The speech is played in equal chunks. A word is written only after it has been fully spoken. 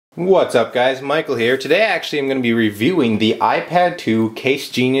What's up guys, Michael here. Today actually I'm going to be reviewing the iPad 2 Case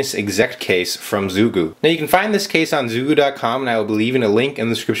Genius Exec Case from ZUGU. Now you can find this case on ZUGU.com and I will be leaving a link in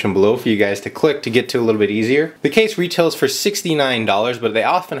the description below for you guys to click to get to a little bit easier. The case retails for $69, but they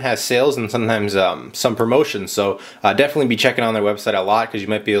often have sales and sometimes some promotions, so definitely be checking on their website a lot because you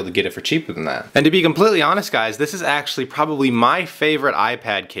might be able to get it for cheaper than that. And to be completely honest guys, this is actually probably my favorite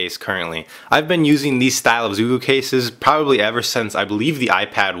iPad case currently. I've been using these style of ZUGU cases probably ever since I believe the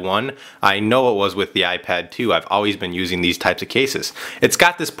iPad 1. I know it was with the iPad 2. I've always been using these types of cases. It's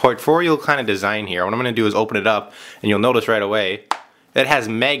got this portfolio kind of design here. What I'm going to do is open it up and you'll notice right away it has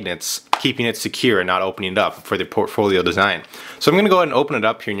magnets keeping it secure and not opening it up for the portfolio design. So I'm going to go ahead and open it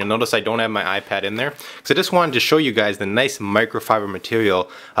up here and you'll notice I don't have my iPad in there because I just wanted to show you guys the nice microfiber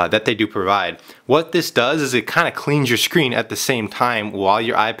material that they do provide. What this does is it kind of cleans your screen at the same time while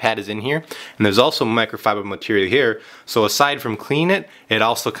your iPad is in here, and there's also microfiber material here, so aside from cleaning it, it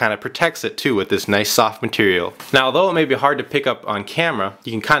also kind of protects it too with this nice soft material. Now although it may be hard to pick up on camera,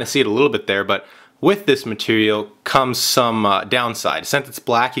 you can kind of see it a little bit there, but with this material comes some downside. Since it's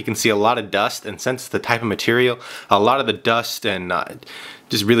black, you can see a lot of dust, and since it's the type of material, a lot of the dust and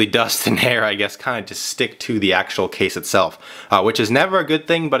just really dust and hair, I guess, kind of just stick to the actual case itself, which is never a good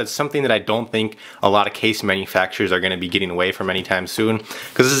thing, but it's something that I don't think a lot of case manufacturers are going to be getting away from anytime soon,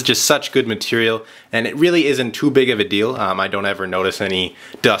 because this is just such good material, and it really isn't too big of a deal. I don't ever notice any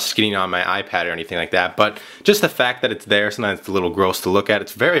dust getting on my iPad or anything like that, but just the fact that it's there, sometimes it's a little gross to look at.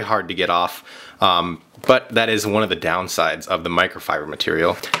 It's very hard to get off. But that is one of the downsides of the microfiber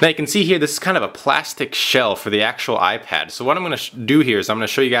material. Now you can see here, this is kind of a plastic shell for the actual iPad. So what I'm going to do here is I'm going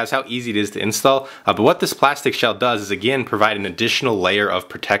to show you guys how easy it is to install. But what this plastic shell does is again provide an additional layer of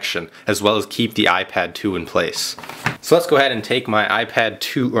protection as well as keep the iPad 2 in place. So let's go ahead and take my iPad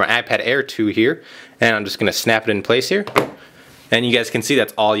 2 or iPad Air 2 here, and I'm just going to snap it in place here. And you guys can see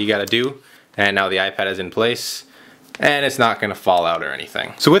that's all you got to do. And now the iPad is in place, and it's not going to fall out or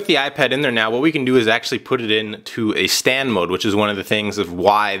anything. So with the iPad in there now, what we can do is actually put it into a stand mode, which is one of the things of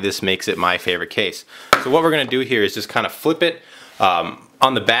why this makes it my favorite case. So what we're going to do here is just kind of flip it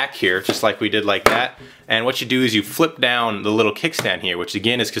on the back here, just like we did like that. And what you do is you flip down the little kickstand here, which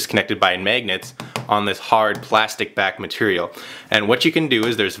again is just connected by magnets on this hard plastic back material. And what you can do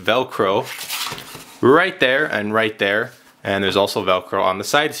is there's Velcro right there and right there. And there's also Velcro on the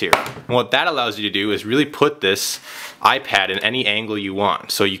sides here. And what that allows you to do is really put this iPad in any angle you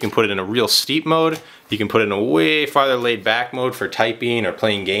want. So you can put it in a real steep mode, you can put it in a way farther laid back mode for typing or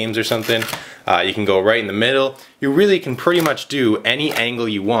playing games or something. You can go right in the middle. You really can pretty much do any angle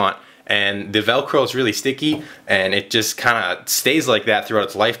you want. And the Velcro is really sticky, and it just kind of stays like that throughout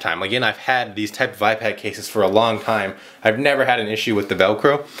its lifetime. Again, I've had these type of iPad cases for a long time. I've never had an issue with the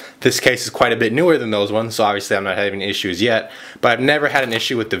Velcro. This case is quite a bit newer than those ones, so obviously I'm not having issues yet. But I've never had an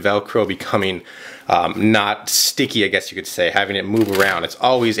issue with the Velcro becoming not sticky, I guess you could say, having it move around. It's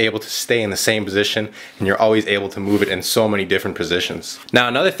always able to stay in the same position, and you're always able to move it in so many different positions. Now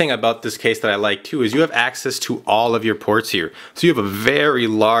another thing about this case that I like too is you have access to all of your ports here. So you have a very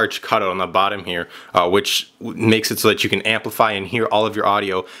large cutout on the bottom here, which makes it so that you can amplify and hear all of your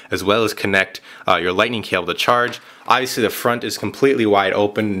audio as well as connect your lightning cable to charge. Obviously the front is completely wide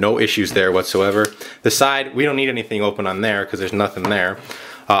open, no issues there whatsoever. The side, we don't need anything open on there because there's nothing there.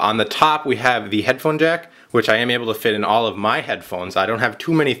 On the top we have the headphone jack, which I am able to fit in all of my headphones. I don't have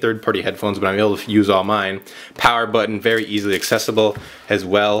too many third-party headphones, but I'm able to use all mine. Power button, very easily accessible, as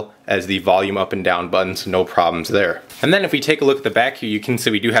well as the volume up and down buttons, no problems there. And then if we take a look at the back here, you can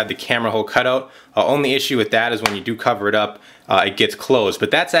see we do have the camera hole cutout. Only issue with that is when you do cover it up, it gets closed.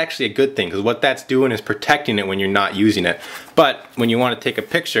 But that's actually a good thing, because what that's doing is protecting it when you're not using it. But when you want to take a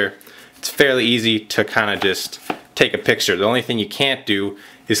picture, it's fairly easy to kind of just take a picture. The only thing you can't do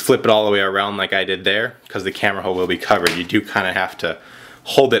is flip it all the way around like I did there, because the camera hole will be covered. You do kind of have to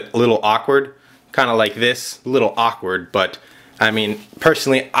hold it a little awkward, kind of like this, a little awkward, but I mean,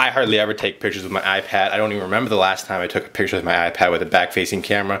 personally, I hardly ever take pictures with my iPad. I don't even remember the last time I took a picture with my iPad with a back-facing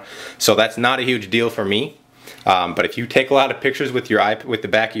camera, so that's not a huge deal for me. But if you take a lot of pictures with the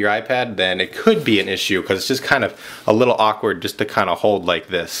back of your iPad, then it could be an issue because it's just kind of a little awkward just to kind of hold like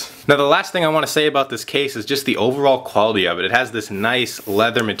this. Now the last thing I want to say about this case is just the overall quality of it. It has this nice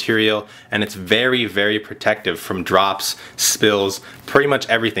leather material, and it's very, very protective from drops, spills, pretty much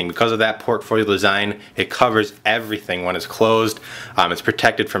everything. Because of that portfolio design, it covers everything when it's closed. It's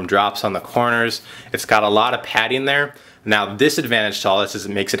protected from drops on the corners. It's got a lot of padding there. Now this advantage to all this is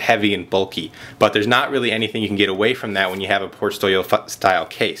it makes it heavy and bulky, but there's not really anything you can get away from that when you have a portfolio style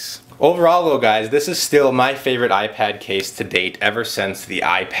case. Overall though guys, this is still my favorite iPad case to date ever since the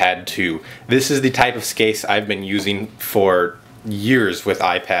iPad 2. This is the type of case I've been using for years with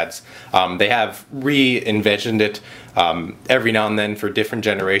iPads. They have reinvented it every now and then for different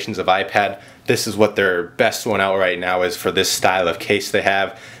generations of iPad. This is what their best one out right now is for this style of case they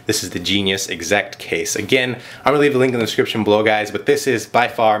have. This is the Genius Exec Case. Again, I'm going to leave a link in the description below, guys, but this is by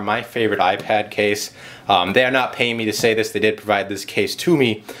far my favorite iPad case. They are not paying me to say this. They did provide this case to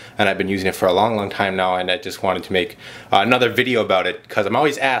me, and I've been using it for a long time now, and I just wanted to make another video about it because I'm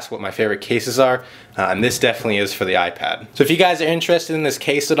always asked what my favorite cases are, and this definitely is for the iPad. So if you guys are interested in this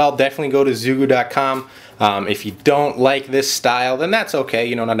case at all, definitely go to ZUGU.com. If you don't like this style, then that's okay.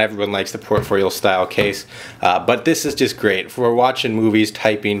 You know, not everyone likes the portfolio style case, but this is just great for watching movies,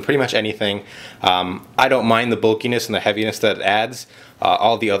 typing, pretty much anything. I don't mind the bulkiness and the heaviness that it adds.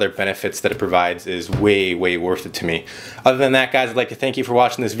 All the other benefits that it provides is way worth it to me. Other than that, guys, I'd like to thank you for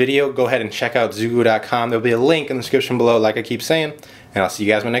watching this video. Go ahead and check out ZUGU.com. There'll be a link in the description below, like I keep saying, and I'll see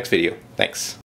you guys in my next video. Thanks.